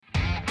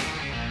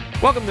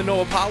Welcome to No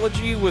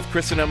Apology with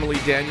Chris and Emily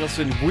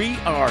Danielson. We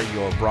are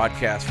your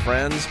broadcast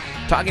friends,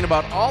 talking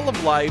about all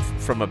of life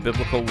from a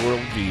biblical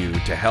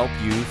worldview to help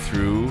you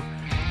through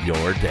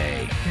your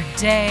day. Your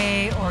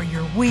day, or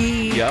your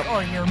week,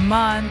 or your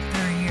month,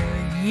 or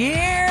your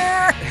year.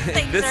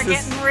 Things are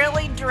getting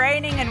really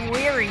draining and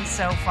weary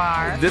so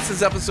far. This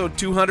is episode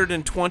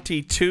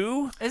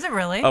 222. Is it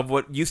really? Of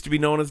what used to be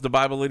known as the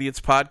Bible Idiots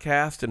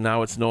podcast, and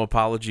now it's No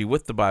Apology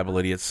with the Bible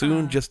Idiots.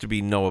 Soon just to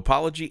be No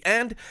Apology.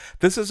 And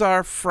this is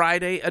our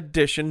Friday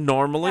edition.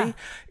 Normally,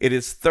 it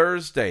is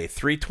Thursday,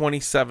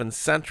 3:27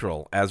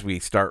 Central, as we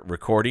start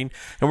recording.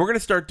 And we're going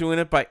to start doing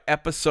it by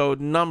episode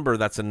number.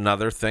 That's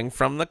another thing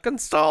from the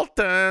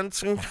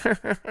consultants.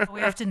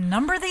 We have to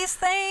number these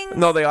things?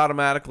 No, they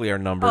automatically are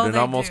numbered. Oh, and they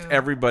almost do.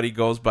 Everybody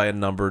goes by a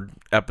numbered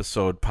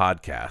episode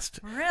podcast.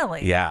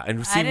 Really? Yeah.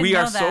 And see, we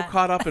are so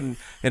caught up in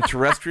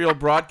terrestrial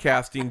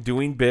broadcasting,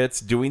 doing bits,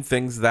 doing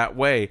things that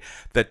way,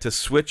 that to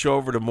switch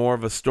over to more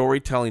of a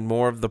storytelling,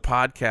 more of the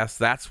podcast,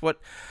 that's what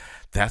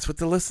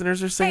the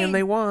listeners are saying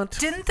they want.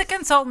 Didn't the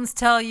consultants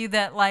tell you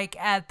that, like,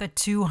 at the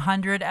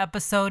 200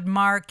 episode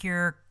mark,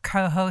 your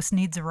co-host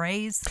needs a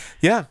raise?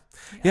 Yeah.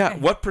 Yeah. Okay.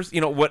 What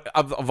what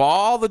of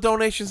all the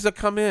donations that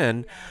come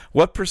in,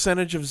 what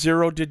percentage of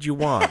zero did you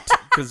want?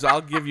 Because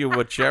I'll give you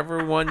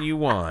whichever one you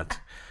want.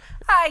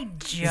 I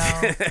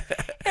joke.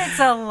 It's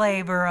a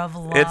labor of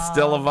love. It's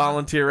still a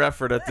volunteer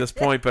effort at this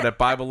point, but at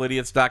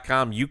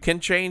BibleIdiots.com, you can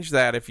change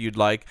that if you'd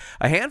like.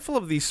 A handful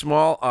of these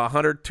small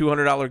 $100,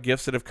 $200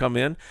 gifts that have come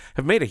in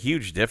have made a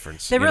huge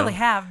difference. They really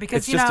have, because,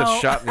 it's just a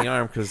shot in the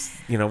arm, because,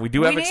 we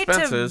do have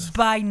expenses. We need to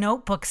buy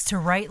notebooks to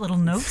write little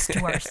notes to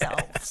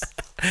ourselves.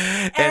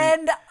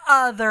 and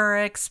other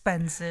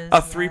expenses.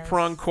 A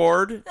 3-prong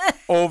cord,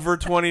 over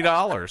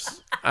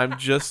 $20. I'm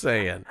just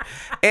saying.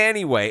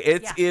 Anyway,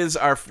 it is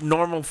our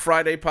normal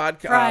Friday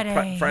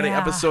podcast, Friday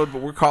episode,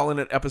 but we're calling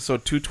it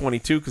episode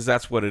 222 because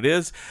that's what it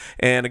is.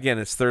 And again,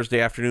 it's Thursday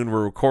afternoon.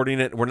 We're recording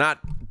it. We're not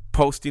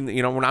posting,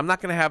 I'm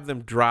not going to have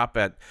them drop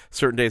at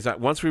certain days.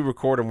 Once we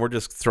record them, we're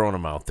just throwing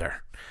them out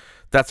there.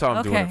 That's how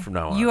I'm doing it from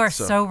now on. You are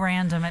so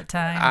random at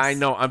times. I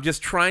know. I'm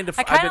just trying to...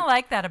 I kind of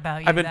like that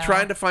about you, I've been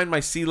trying to find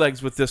my sea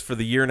legs with this for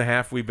the year and a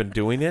half we've been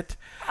doing it.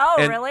 Oh,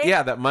 and really?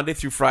 Yeah, that Monday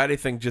through Friday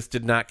thing just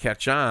did not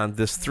catch on.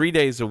 This 3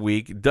 days a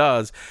week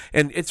does.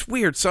 And it's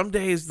weird. Some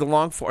days,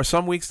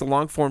 some weeks, the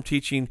long form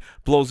teaching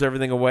blows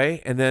everything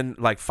away. And then,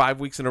 like 5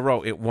 weeks in a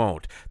row, it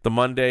won't. The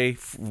Monday,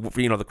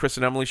 the Chris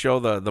and Emily show,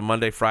 the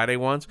Monday, Friday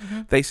ones,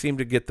 they seem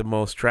to get the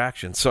most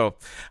traction. So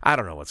I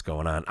don't know what's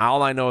going on.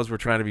 All I know is we're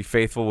trying to be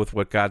faithful with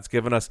what God's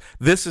given us.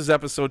 This is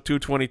episode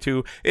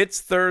 222. It's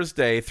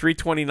Thursday,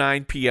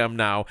 3:29 p.m.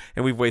 now,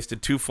 and we've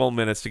wasted 2 full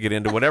minutes to get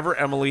into whatever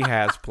Emily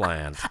has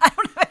planned. I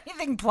don't have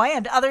anything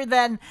planned other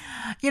than,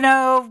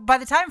 by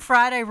the time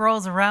Friday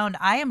rolls around,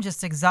 I am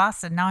just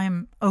exhausted. Now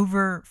I'm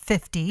over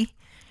 50.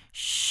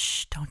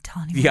 Shh, don't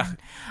tell anyone.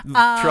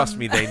 Yeah, trust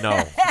me, they know.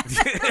 By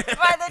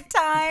the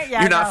time...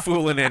 You're not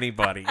fooling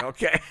anybody,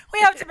 okay? We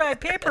have to buy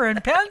paper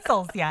and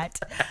pencils yet.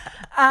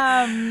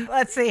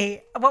 Let's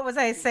see. What was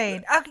I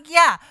saying?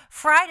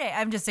 Friday.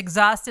 I'm just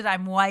exhausted.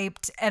 I'm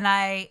wiped, and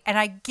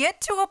I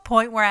get to a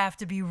point where I have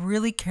to be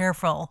really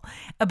careful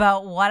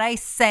about what I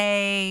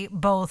say,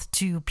 both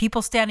to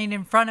people standing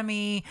in front of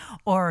me,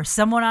 or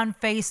someone on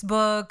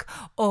Facebook,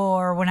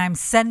 or when I'm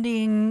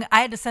I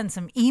had to send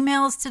some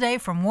emails today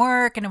from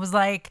work, and it was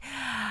like,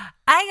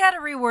 I got to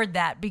reword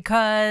that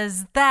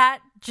because that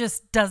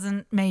just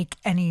doesn't make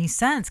any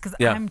sense, because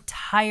I'm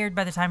tired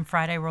by the time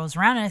Friday rolls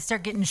around and I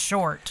start getting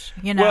short,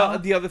 Well,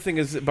 the other thing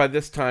is that by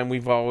this time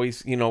we've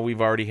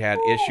already had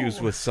issues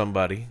with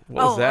somebody.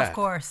 What was that? Of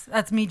course.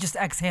 That's me just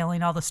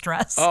exhaling all the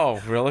stress. Oh,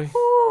 really?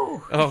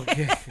 Ooh.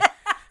 Okay.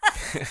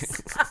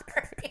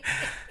 Sorry.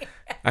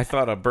 I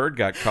thought a bird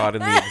got caught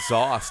in the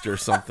exhaust or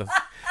something.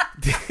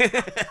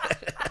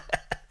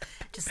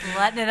 Just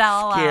letting it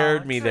all out.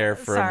 Scared me there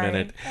for a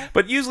minute.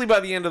 But usually by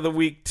the end of the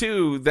week,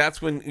 too,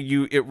 that's when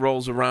it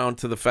rolls around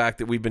to the fact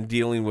that we've been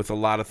dealing with a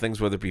lot of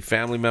things, whether it be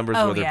family members,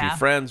 whether it be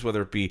friends,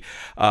 whether it be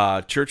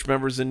church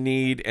members in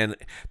need. And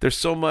there's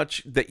so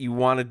much that you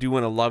want to do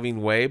in a loving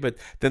way, but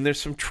then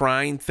there's some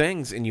trying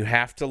things, and you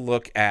have to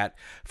look at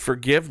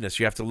forgiveness.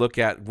 You have to look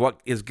at what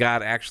is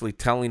God actually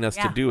telling us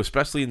to do,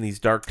 especially in these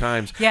dark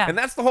times. Yeah. And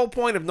that's the whole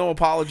point of No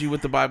Apology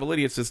with the Bible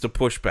Idiots, is to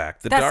push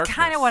back the darkness. That's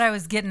kind of what I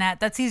was getting at.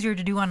 That's easier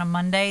to do on a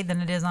Monday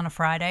than it is on a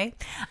Friday.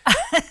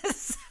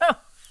 So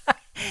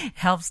it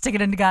helps to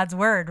get into God's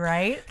word,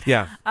 right?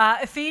 Yeah.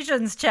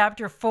 Ephesians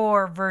chapter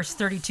 4, verse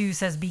 32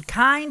 says, "Be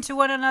kind to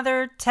one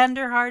another,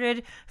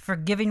 tenderhearted,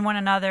 forgiving one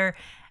another,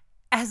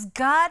 as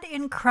God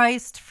in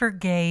Christ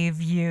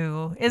forgave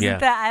you." Isn't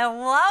that? I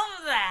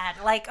love that.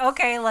 Like,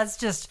 okay, let's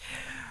just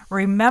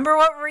remember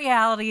what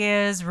reality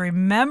is,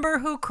 remember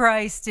who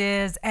Christ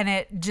is, and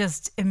it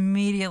just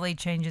immediately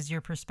changes your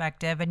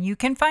perspective. And you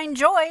can find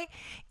joy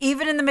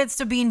even in the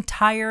midst of being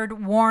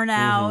tired, worn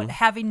out,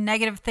 having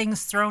negative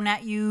things thrown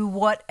at you,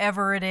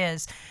 whatever it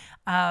is.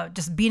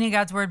 just being in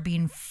God's word,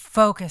 being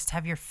focused,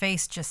 have your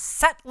face just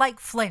set like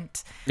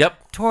flint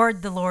Yep.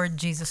 toward the Lord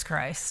Jesus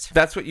Christ.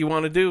 That's what you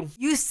want to do.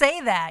 You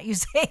say that. You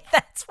say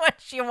that's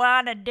what you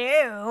want to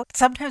do.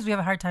 Sometimes we have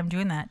a hard time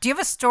doing that. Do you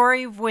have a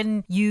story of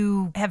when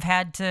you have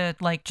had to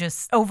like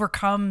just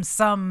overcome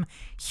some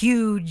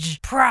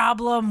huge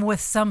problem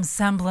with some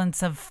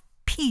semblance of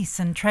peace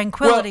and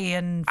tranquility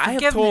and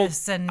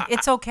forgiveness and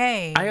it's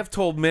okay? I have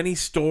told many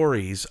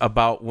stories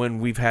about when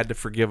we've had to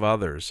forgive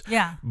others.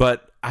 Yeah.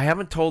 But I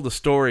haven't told a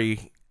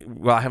story.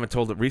 Well, I haven't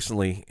told it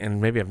recently, and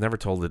maybe I've never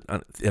told it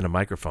in a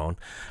microphone,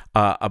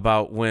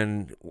 about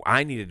when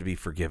I needed to be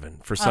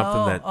forgiven for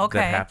something that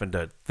happened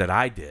that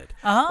I did,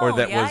 or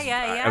that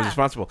I was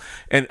responsible.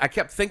 And I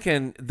kept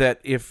thinking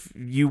that if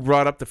you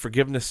brought up the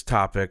forgiveness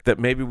topic, that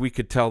maybe we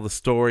could tell the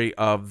story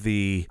of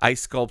the ice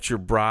sculpture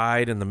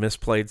bride and the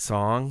misplayed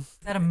song.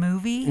 Is that a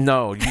movie?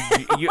 No, do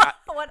you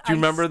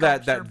remember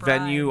that Bride?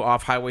 venue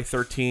off Highway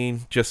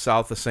 13 just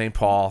south of St.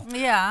 Paul?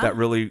 Yeah. That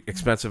really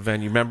expensive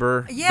venue.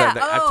 Remember? Yeah.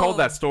 I've told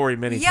that story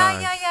many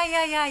times.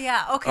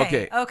 Yeah.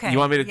 Okay. You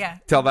want me to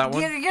tell that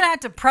one? You're gonna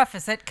have to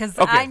preface it because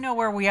I know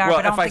where we are, well,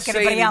 but I don't think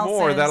anybody else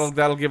more, is.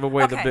 that'll give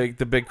away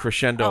the big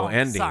crescendo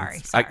ending.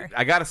 Sorry.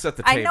 I got to set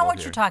the table. I know what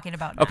here. you're talking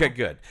about now. Okay,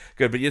 good.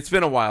 But it's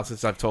been a while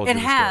since I've told you the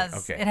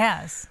story. Okay. It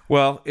has.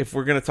 Well, if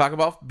we're going to talk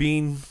about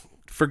being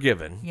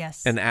forgiven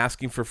Yes. and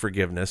asking for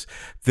forgiveness,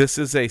 this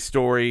is a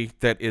story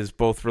that is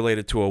both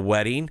related to a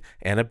wedding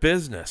and a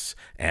business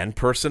and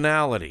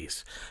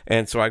personalities.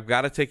 And so I've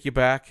got to take you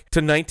back to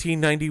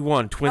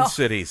 1991, Twin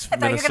Cities,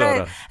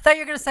 Minnesota. I thought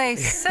you were going to say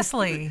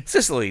Sicily.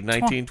 Sicily,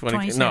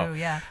 1922. No,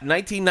 yeah.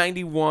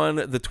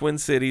 1991, the Twin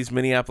Cities,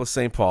 Minneapolis,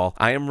 St. Paul.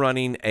 I am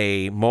running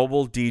a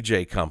mobile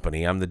DJ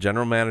company. I'm the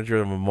general manager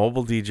of a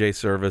mobile DJ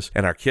service,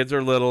 and our kids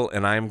are little,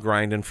 and I'm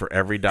grinding for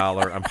every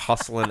dollar. I'm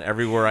hustling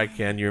everywhere I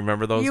can. You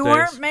remember those days? You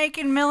weren't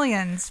making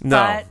millions,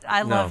 but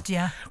I loved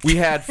you. We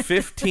had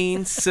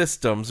 15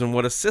 systems, and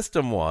what a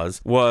system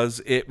was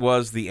it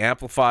was the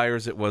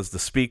amplifiers, it was the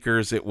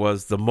speakers, it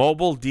was the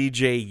mobile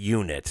DJ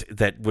unit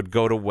that would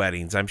go to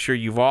weddings. I'm sure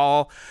you've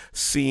all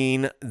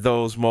seen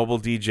those mobile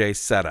DJ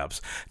setups.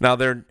 Now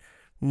they're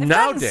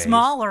nowadays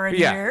smaller in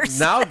years.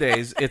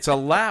 Nowadays it's a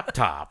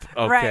laptop.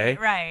 Okay,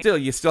 right.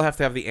 You still have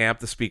to have the amp,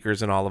 the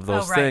speakers, and all of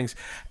those things.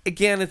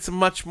 Again, it's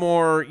much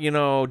more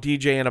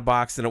DJ in a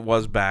box than it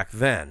was back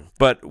then.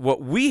 But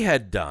what we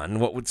had done,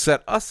 what would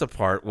set us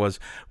apart, was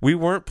we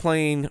weren't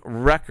playing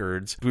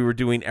records. We were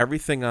doing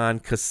everything on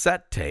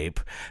cassette tape,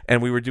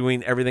 and we were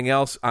doing everything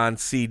else on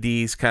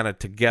CDs, kind of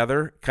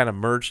together, kind of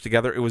merged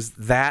together. It was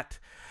that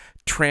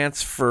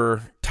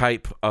transfer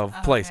type of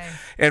place.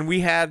 And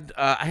we had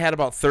I had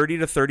about 30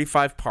 to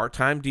 35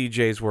 part-time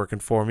DJs working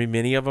for me.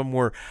 Many of them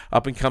were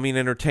up-and-coming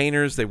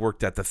entertainers. They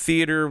worked at the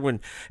theater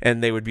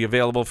and they would be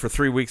available for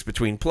 3 weeks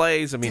between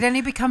plays. I mean, did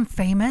any become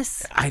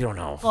famous? I don't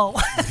know. Oh.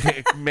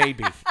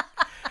 Maybe.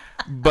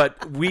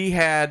 But we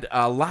had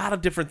a lot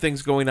of different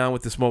things going on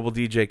with this mobile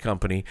DJ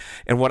company.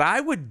 And what I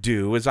would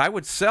do is I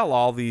would sell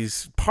all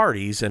these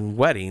parties and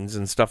weddings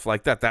and stuff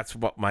like that. That's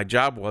what my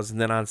job was. And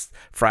then on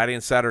Friday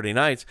and Saturday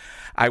nights,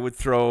 I would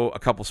throw a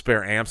couple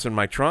spare amps in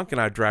my trunk and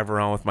I'd drive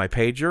around with my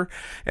pager.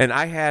 And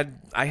I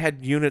had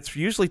units,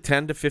 usually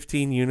 10 to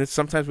 15 units.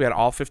 Sometimes we had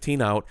all 15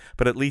 out,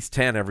 but at least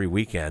 10 every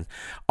weekend,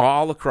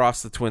 all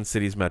across the Twin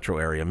Cities metro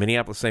area,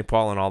 Minneapolis, St.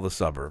 Paul, and all the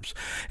suburbs.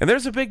 And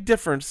there's a big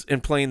difference in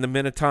playing the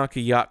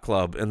Minnetonka Yacht Club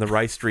and the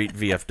Rice Street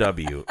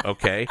VFW,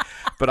 okay?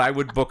 But I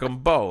would book them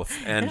both.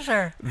 And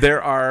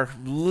there are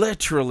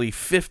literally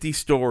 50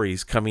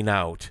 stories coming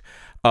out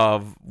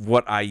of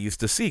what I used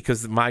to see,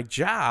 because my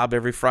job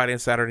every Friday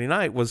and Saturday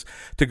night was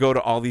to go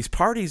to all these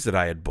parties that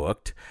I had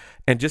booked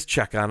and just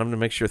check on them to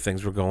make sure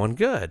things were going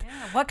good.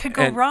 Yeah, what could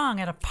go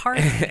wrong at a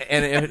party?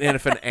 and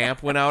if an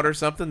amp went out or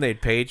something,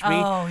 they'd page me.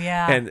 Oh,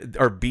 yeah.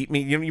 Or beat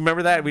me. You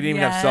remember that? We didn't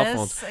even have cell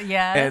phones.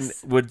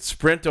 Yes. And would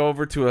sprint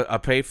over to a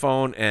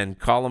payphone and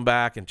call them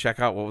back and check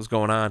out what was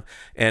going on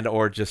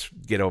or just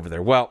get over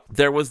there. Well,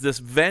 there was this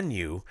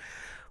venue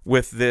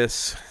with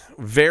this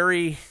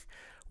very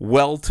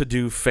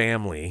well-to-do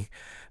family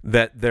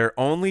that their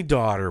only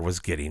daughter was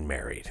getting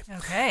married.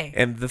 Okay.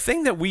 And the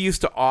thing that we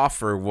used to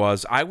offer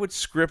was I would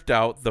script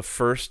out the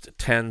first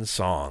 10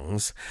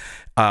 songs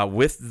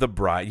with the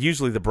bride,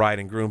 usually the bride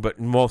and groom, but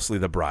mostly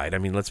the bride. I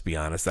mean, let's be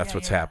honest, that's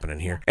what's happening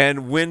here.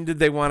 And when did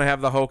they want to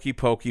have the hokey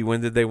pokey?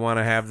 When did they want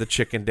to have the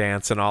chicken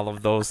dance and all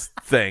of those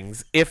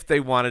things, if they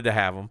wanted to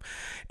have them?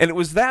 And it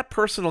was that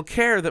personal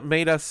care that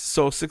made us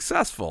so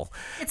successful.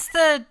 It's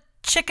the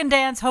chicken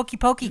dance, hokey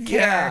pokey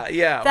care.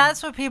 Yeah.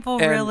 That's what people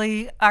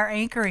really are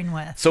anchoring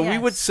with. So we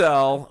would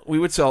sell a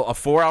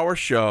 4-hour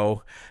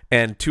show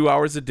and 2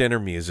 hours of dinner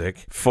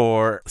music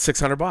for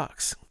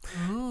 $600.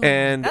 Ooh,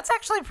 and that's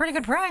actually a pretty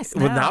good price.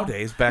 Well,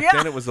 nowadays, back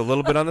then it was a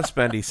little bit on the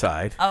spendy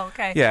side. Oh,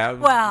 okay. Yeah.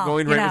 Well,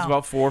 going rate was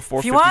about $450.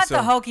 If you want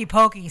the hokey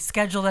pokey,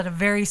 scheduled at a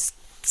very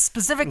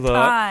specific Look,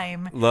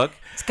 time, Look,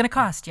 it's going to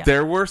cost you.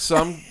 there were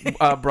some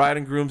bride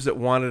and grooms that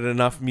wanted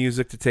enough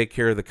music to take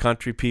care of the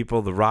country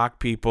people, the rock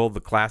people,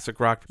 the classic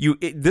rock.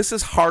 This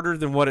is harder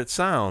than what it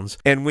sounds.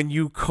 And when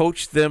you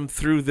coach them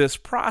through this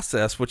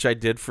process, which I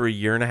did for a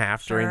year and a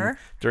half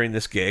during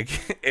this gig,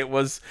 it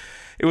was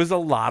a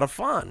lot of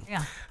fun.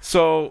 Yeah.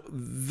 So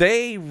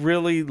they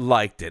really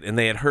liked it, and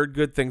they had heard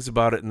good things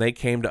about it, and they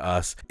came to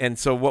us. And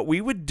so what we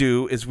would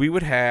do is we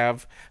would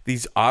have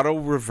these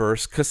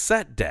auto-reverse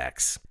cassette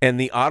decks. And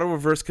the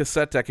auto-reverse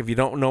cassette deck, if you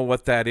don't know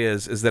what that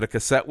is that a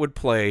cassette would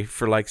play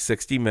for like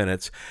 60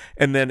 minutes,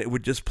 and then it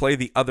would just play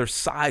the other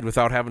side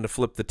without having to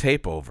flip the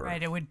tape over.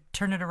 Right, it would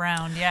turn it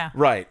around, yeah.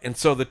 Right. And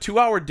so the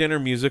 2-hour dinner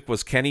music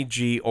was Kenny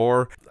G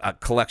or a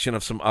collection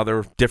of some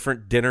other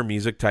different dinner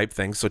music type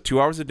things. So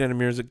 2 hours of dinner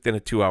music, then a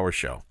 2-hour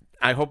show.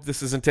 I hope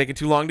this isn't taking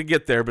too long to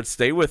get there, but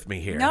stay with me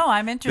here. No,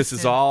 I'm interested.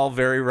 This is all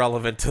very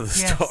relevant to the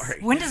Yes.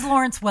 story. When does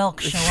Lawrence Welk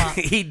show up?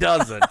 He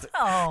doesn't.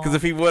 Oh. Because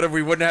if he would have,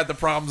 we wouldn't have the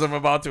problems I'm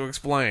about to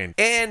explain.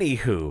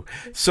 Anywho,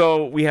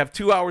 so we have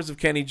 2 hours of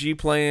Kenny G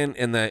playing,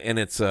 and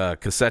its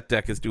cassette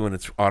deck is doing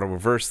its auto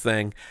reverse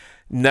thing.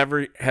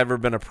 Never ever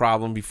been a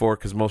problem before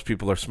because most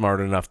people are smart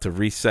enough to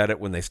reset it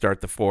when they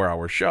start the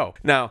 4-hour show.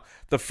 Now,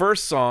 the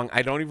first song,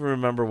 I don't even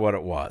remember what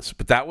it was,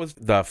 but that was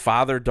the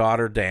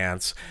father-daughter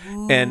dance.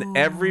 Ooh. And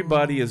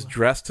everybody is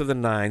dressed to the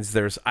nines.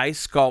 There's ice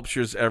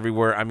sculptures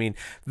everywhere. I mean,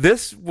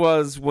 this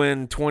was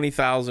when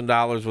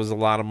 $20,000 was a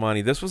lot of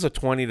money. This was a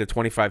 $20,000 to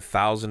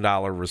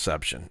 $25,000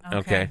 reception.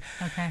 Okay.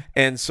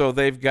 And so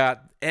they've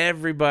got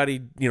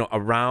everybody,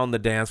 around the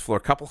dance floor,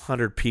 a couple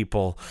hundred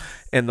people,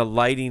 and the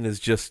lighting is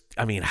just,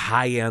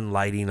 high-end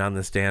lighting on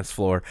this dance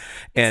floor.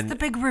 And it's the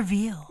big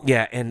reveal.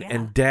 Yeah,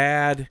 and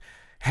Dad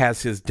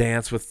has his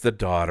dance with the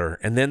daughter,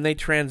 and then they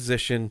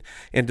transition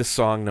into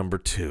song number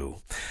 2.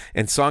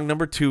 And song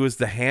number 2 is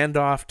the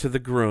handoff to the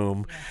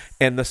groom,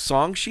 and the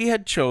song she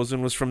had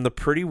chosen was from the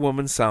Pretty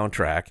Woman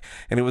soundtrack,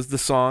 and it was the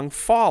song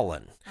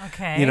Fallen.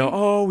 Okay.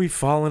 We've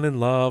fallen in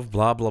love,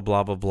 blah, blah,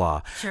 blah, blah,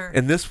 blah. Sure.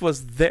 And this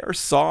was their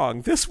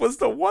song. This was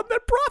the one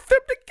that brought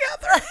them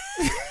together.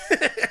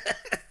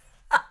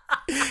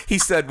 He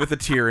said with a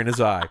tear in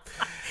his eye.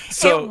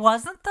 So, it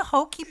wasn't the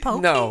hokey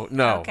pokey? No.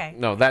 Okay.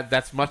 No,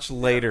 that's much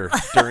later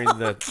during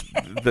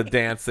the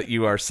dance that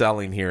you are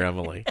selling here,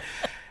 Emily.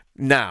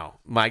 Now,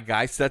 my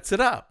guy sets it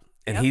up.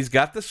 And he's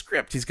got the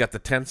script. He's got the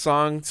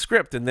 10-song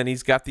script, and then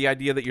he's got the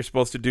idea that you're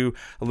supposed to do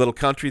a little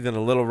country, then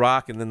a little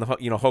rock, and then the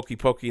hokey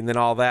pokey, and then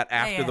all that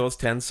after those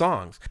 10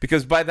 songs.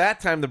 Because by that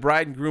time, the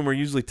bride and groom are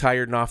usually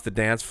tired and off the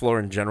dance floor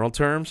in general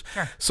terms.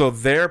 Sure. So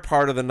their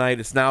part of the night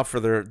is now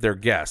for their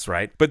guests,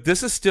 right? But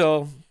this is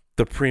still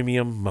the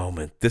premium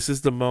moment. This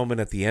is the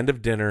moment at the end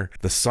of dinner.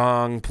 The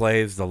song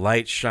plays, the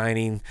light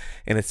shining,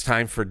 and it's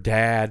time for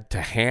Dad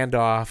to hand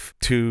off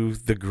to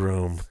the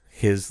groom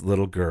his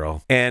little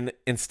girl. And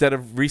instead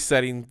of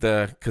resetting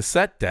the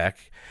cassette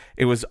deck,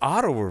 it was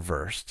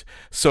auto-reversed.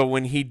 So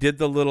when he did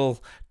the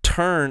little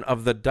turn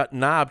of the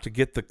knob to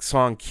get the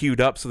song queued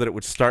up so that it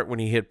would start when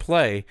he hit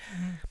play,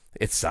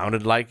 it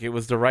sounded like it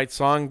was the right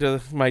song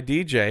to my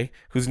DJ,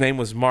 whose name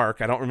was Mark.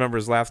 I don't remember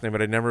his last name,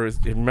 but I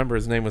remember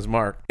his name was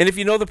Mark. And if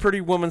you know the Pretty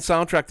Woman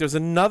soundtrack, there's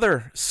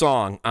another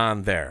song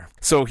on there.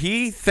 So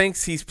he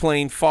thinks he's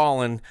playing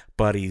Fallen,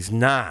 but he's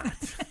not.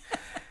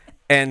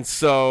 And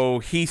so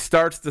he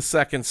starts the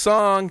second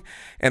song,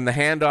 and the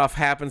handoff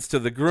happens to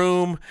the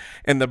groom,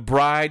 and the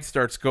bride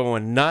starts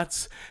going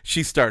nuts.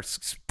 She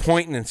starts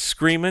pointing and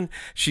screaming.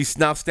 She's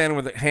now standing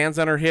with her hands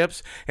on her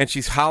hips, and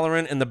she's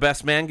hollering, and the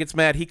best man gets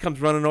mad. He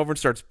comes running over and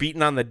starts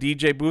beating on the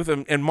DJ booth.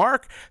 And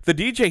Mark, the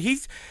DJ,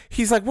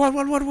 he's like,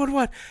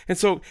 what? And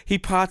so he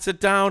pots it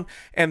down,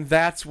 and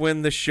that's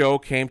when the show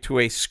came to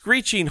a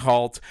screeching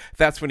halt.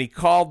 That's when he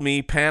called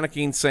me,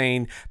 panicking,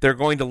 saying, they're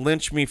going to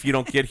lynch me if you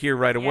don't get here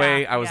right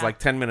away. I was like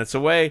 10 minutes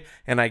away,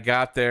 and I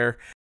got there.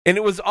 And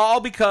it was all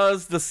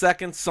because the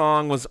second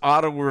song was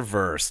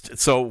auto-reversed.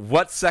 So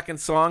what second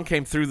song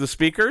came through the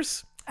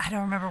speakers? I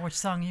don't remember which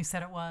song you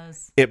said it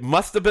was. It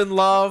must have been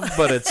love,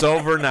 but it's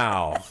over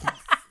now.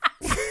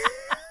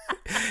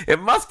 It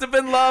must have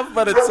been love,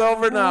 but it's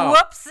over now.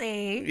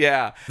 Whoopsie.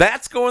 Yeah.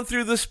 That's going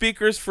through the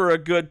speakers for a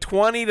good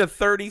 20 to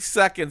 30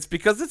 seconds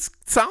because it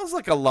sounds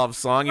like a love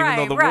song, even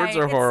though the words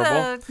are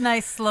horrible. It's a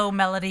nice, slow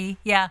melody.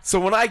 Yeah. So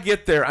when I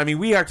get there,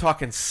 we are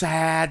talking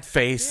sad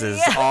faces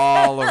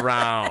all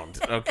around,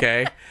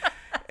 okay?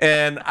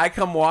 And I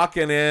come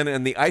walking in,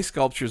 and the ice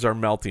sculptures are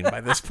melting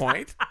by this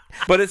point.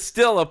 But it's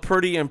still a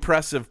pretty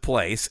impressive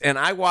place. And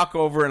I walk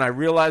over, and I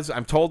realize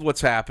I'm told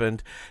what's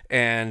happened.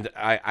 And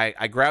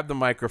I grab the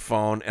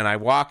microphone, and I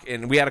walk.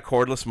 And we had a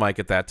cordless mic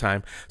at that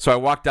time. So I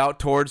walked out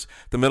towards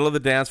the middle of the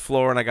dance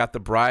floor, and I got the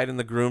bride and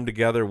the groom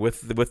together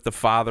with the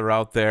father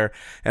out there.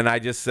 And I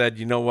just said,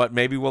 you know what?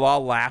 Maybe we'll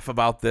all laugh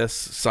about this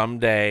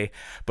someday.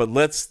 But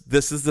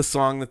this is the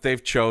song that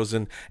they've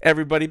chosen.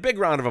 Everybody, big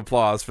round of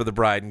applause for the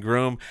bride and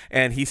groom.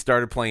 And he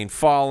started playing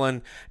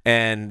Fallen,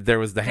 and there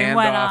was the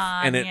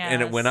handoff, and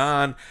it went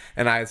on.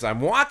 And as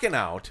I'm walking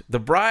out, the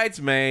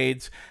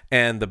bridesmaids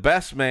and the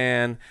best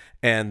man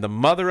and the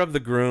mother of the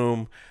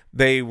groom,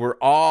 they were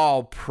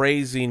all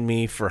praising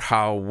me for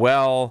how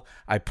well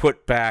I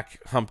put back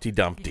Humpty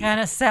Dumpty. Kind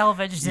of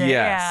salvaged it.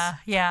 Yes.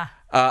 Yeah.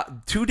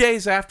 2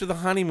 days after the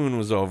honeymoon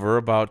was over,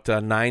 about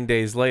 9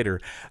 days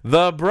later,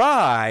 the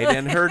bride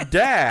and her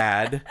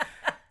dad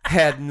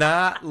had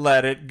not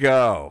let it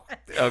go.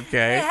 Okay.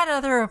 They had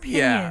other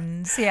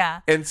opinions.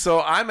 Yeah. And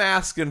so I'm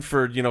asking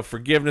for,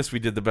 forgiveness. We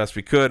did the best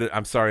we could.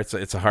 I'm sorry.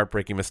 It's a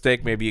heartbreaking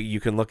mistake. Maybe you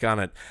can look on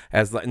it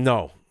as like,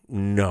 no.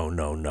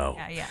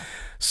 Yeah.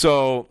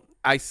 So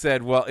I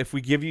said, well, if we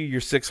give you your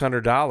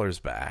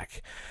 $600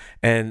 back,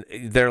 and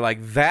they're like,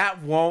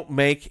 that won't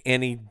make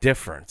any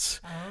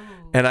difference. Oh.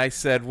 And I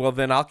said, well,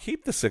 then I'll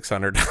keep the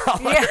 $600.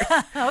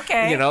 Yeah,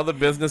 okay. The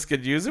business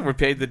could use it. We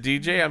paid the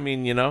DJ. I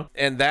mean,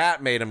 and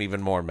that made him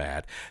even more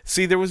mad.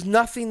 See, there was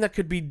nothing that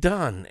could be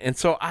done. And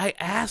so I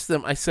asked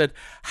them, I said,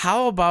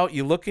 how about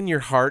you look in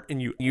your heart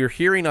and you're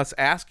hearing us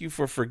ask you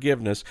for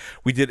forgiveness.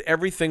 We did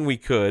everything we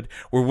could.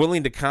 We're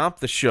willing to comp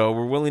the show.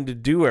 We're willing to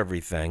do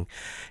everything.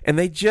 And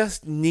they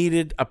just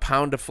needed a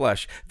pound of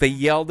flesh. They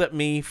yelled at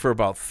me for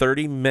about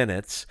 30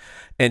 minutes.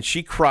 And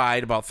she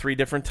cried about 3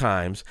 different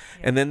times.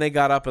 Yeah. And then they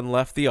got up and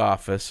left the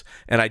office.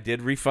 And I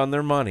did refund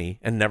their money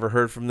and never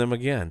heard from them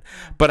again.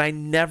 Yeah. But I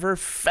never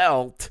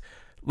felt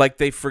like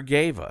they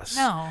forgave us.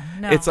 No.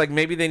 It's like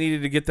maybe they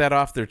needed to get that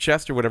off their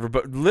chest or whatever.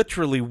 But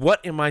literally,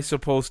 what am I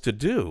supposed to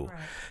do?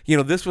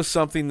 Right. This was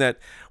something that,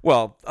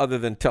 well, other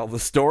than tell the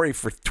story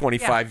for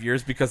 25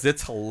 years because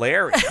it's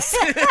hilarious.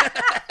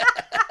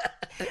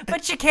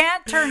 But you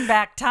can't turn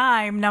back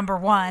time, number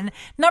one.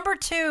 Number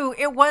two,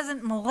 it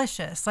wasn't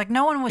malicious. Like,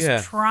 no one was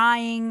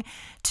trying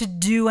to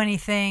do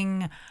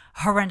anything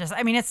horrendous.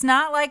 I mean, it's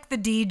not like the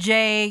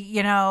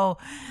DJ,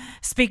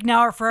 speak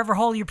now or forever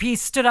hold your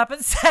peace, stood up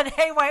and said,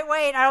 hey,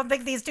 wait, I don't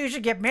think these two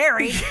should get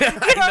married. You know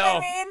what I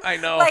mean? I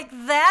know. Like,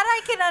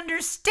 that I can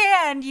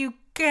understand. You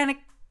kind of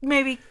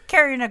maybe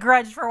carrying a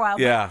grudge for a while.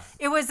 Yeah.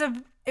 But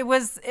it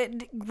was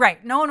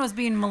right. No one was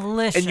being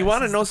malicious. And you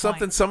want to know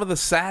something? Some of the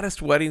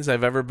saddest weddings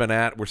I've ever been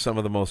at were some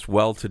of the most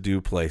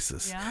well-to-do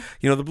places.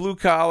 Yeah. The blue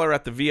collar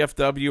at the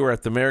VFW or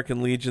at the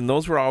American Legion,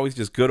 those were always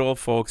just good old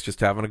folks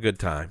just having a good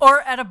time.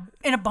 Or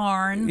in a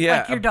barn,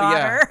 like your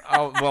daughter.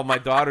 Yeah. Well, my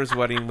daughter's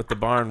wedding with the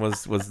barn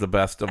was the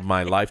best of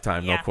my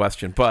lifetime, no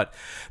question. But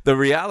the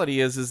reality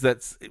is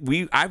that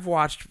I've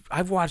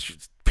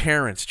watched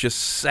parents just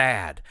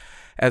sad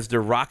as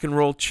their rock and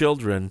roll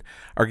children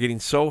are getting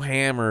so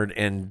hammered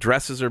and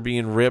dresses are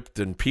being ripped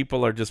and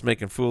people are just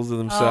making fools of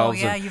themselves.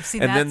 Oh, yeah, you've seen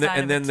that side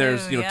and then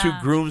there's two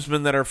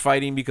groomsmen that are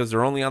fighting because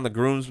they're only on the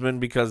groomsmen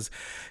because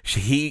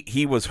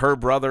he was her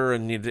brother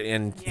and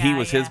he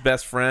was his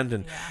best friend.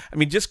 And I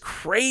mean, just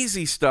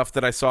crazy stuff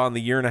that I saw in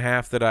the year and a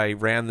half that I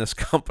ran this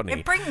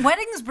company.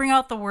 Weddings bring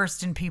out the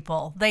worst in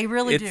people. They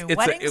really do.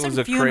 Weddings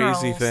and funerals,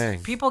 crazy thing.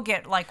 People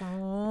get like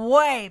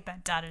way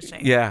bent out of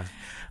shape. Yeah.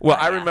 Well,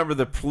 I remember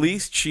the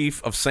police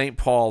chief of St.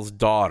 Paul's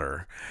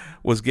daughter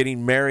was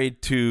getting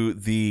married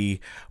to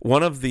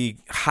one of the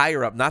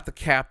higher up, not the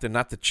captain,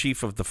 not the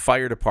chief of the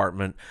fire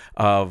department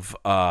of,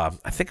 I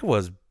think it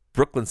was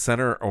Brooklyn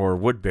Center or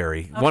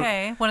Woodbury.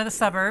 Okay, one of the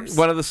suburbs.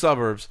 One of the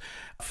suburbs.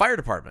 Fire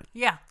department.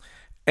 Yeah.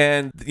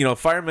 And,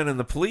 firemen and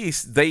the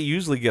police, they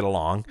usually get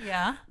along.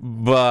 Yeah.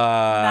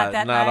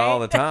 But not all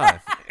the time.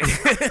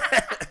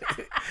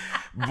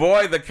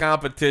 Boy, the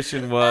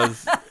competition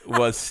was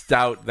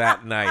stout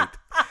that night.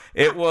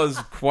 It was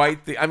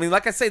quite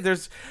like I say,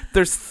 there's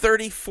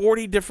 30,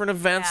 40 different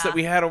events that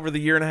we had over the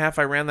year and a half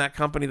I ran that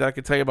company that I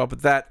could tell you about.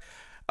 But that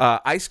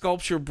Ice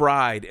Sculpture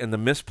Bride and the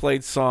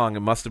misplayed song,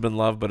 It Must Have Been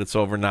Love, But It's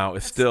Over Now,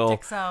 is still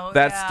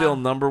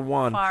number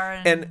one.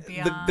 And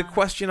the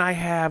question I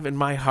have in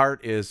my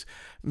heart is,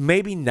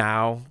 maybe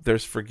now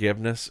there's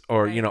forgiveness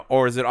or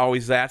or is it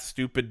always that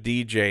stupid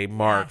DJ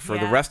Mark for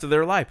the rest of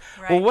their life?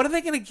 Right. Well, what are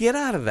they going to get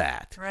out of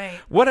that? Right.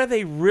 What are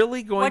they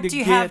really going to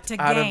get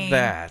out of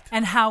that?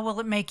 And how will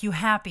it make you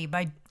happy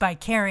by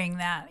carrying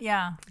that?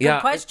 Yeah.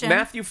 Good question.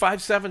 Matthew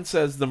 5:7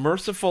 says, "The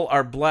merciful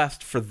are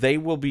blessed, for they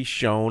will be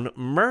shown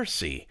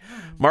mercy."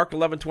 Mark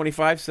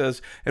 11:25 says,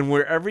 "And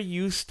wherever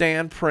you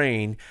stand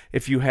praying,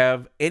 if you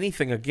have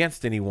anything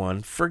against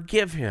anyone,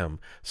 forgive him,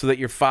 so that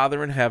your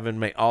Father in heaven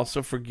may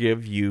also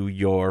forgive you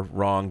your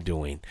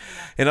wrongdoing."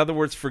 In other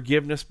words,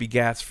 forgiveness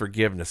begats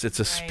forgiveness. It's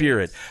a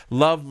spirit.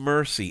 Love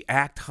mercy.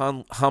 Act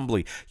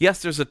humbly.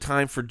 Yes, there's a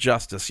time for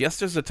justice. Yes,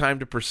 there's a time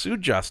to pursue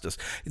justice.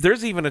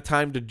 There's even a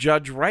time to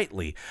judge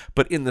rightly.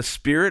 But in the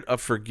spirit of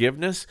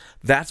forgiveness,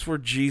 that's where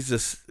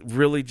Jesus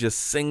really just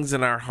sings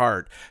in our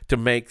heart to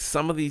make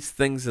some of these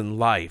things in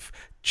life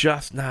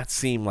just not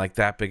seem like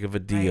that big of a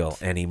deal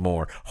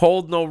anymore.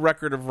 Hold no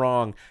record of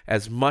wrong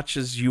as much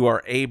as you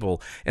are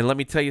able. And let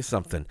me tell you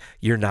something,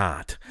 you're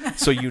not.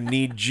 So you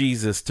need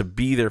Jesus to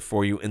be there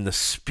for you. And the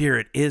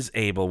Spirit is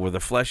able. Where the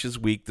flesh is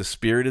weak, the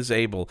Spirit is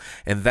able.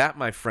 And that,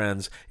 my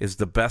friends, is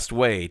the best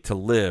way to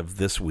live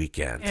this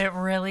weekend. It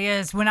really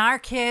is. When our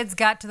kids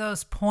got to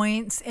those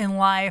points in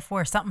life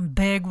where something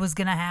big was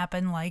going to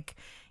happen, like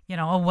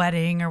a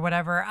wedding or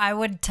whatever, I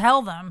would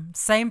tell them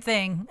same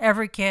thing,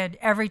 every kid,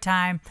 every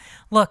time.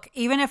 Look,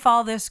 even if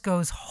all this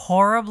goes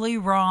horribly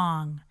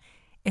wrong,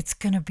 it's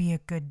going to be a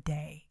good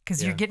day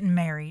because you're getting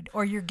married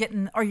or you're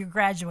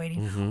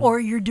graduating Mm-hmm.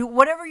 or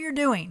whatever you're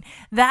doing,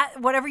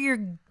 whatever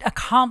you're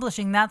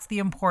accomplishing, that's the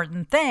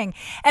important thing.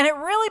 And it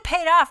really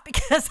paid off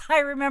because I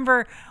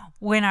remember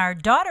when our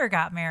daughter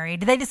got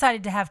married, they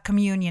decided to have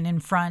communion in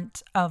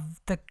front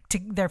of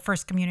their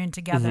first communion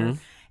together.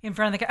 Mm-hmm. In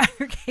front of the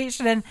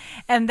congregation,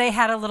 and they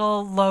had a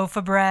little loaf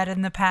of bread,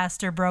 and the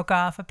pastor broke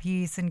off a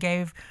piece and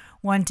gave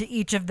one to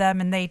each of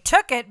them, and they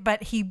took it,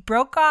 but he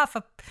broke off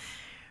a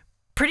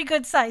pretty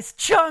good sized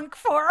chunk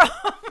for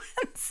them.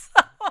 And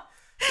so,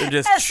 They're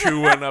just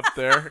chewing up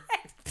there.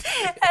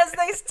 as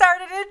they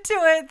started into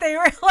it, they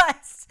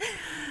realized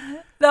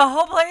the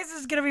whole place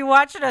is going to be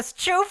watching us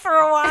chew for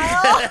a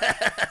while.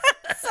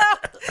 So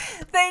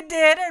they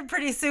did, and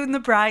pretty soon the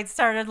bride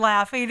started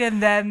laughing,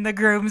 and then the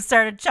groom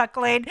started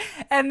chuckling,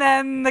 and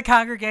then the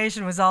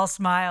congregation was all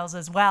smiles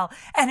as well.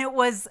 And it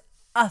was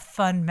a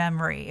fun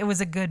memory. It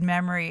was a good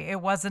memory.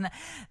 It wasn't,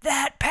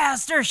 that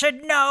pastor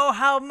should know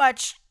how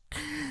much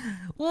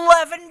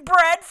leavened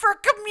bread for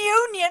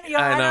communion.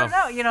 I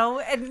don't know.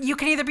 And you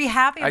can either be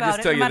happy about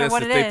it no matter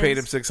what it is. If they paid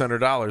him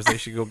 $600, they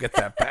should go get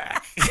that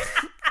back.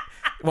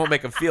 It won't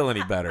make them feel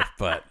any better,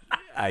 but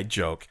I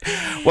joke.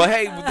 Well,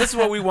 hey, this is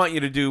what we want you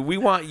to do. We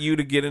want you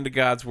to get into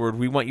God's word.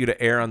 We want you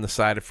to err on the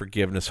side of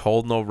forgiveness,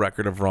 hold no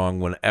record of wrong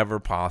whenever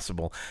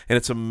possible. And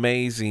it's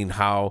amazing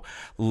how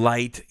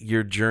light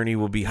your journey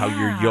will be, how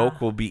your yoke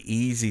will be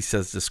easy,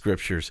 says the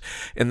scriptures.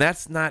 And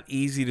that's not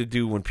easy to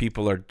do when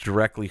people are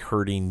directly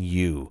hurting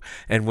you.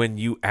 And when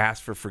you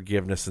ask for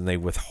forgiveness and they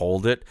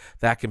withhold it,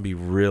 that can be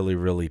really,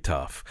 really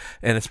tough.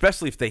 And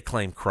especially if they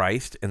claim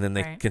Christ and then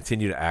they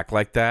continue to act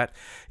like that,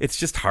 it's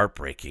just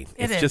heartbreaking.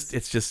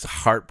 It's just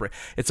heartbreak.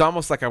 It's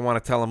almost like I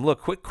want to tell them,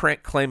 look,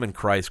 quit claiming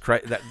Christ.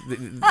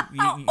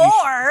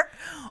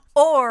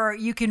 Or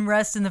you can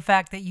rest in the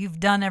fact that you've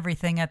done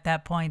everything at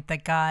that point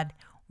that God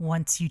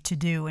wants you to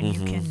do, and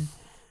you can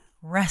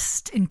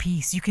rest in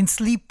peace. You can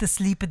sleep the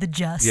sleep of the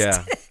just.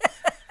 Yeah.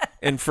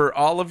 And for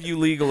all of you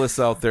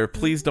legalists out there,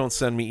 please don't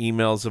send me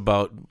emails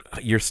about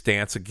your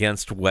stance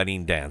against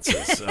wedding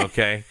dances,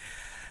 okay?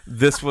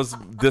 This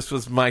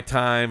was my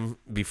time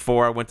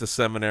before I went to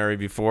seminary,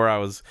 before I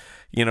was,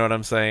 you know what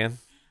I'm saying?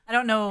 I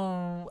don't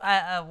know,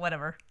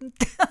 whatever.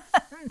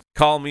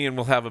 Call me and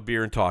we'll have a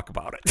beer and talk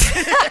about it.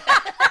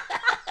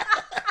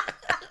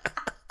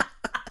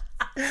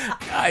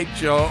 I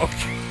joke.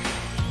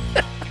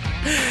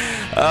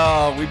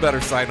 Oh, we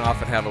better sign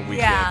off and have a weekend.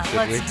 Yeah,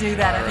 let's do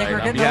that. I think we're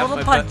getting a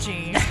little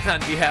punchy. On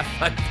behalf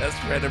of my best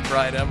friend and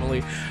bride,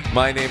 Emily,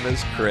 my name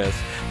is Chris.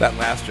 That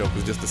last joke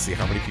was just to see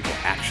how many people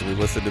actually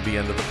listen to the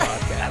end of the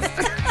podcast.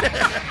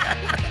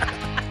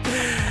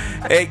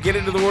 Hey, get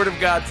into the Word of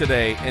God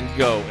today and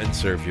go and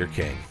serve your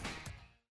King.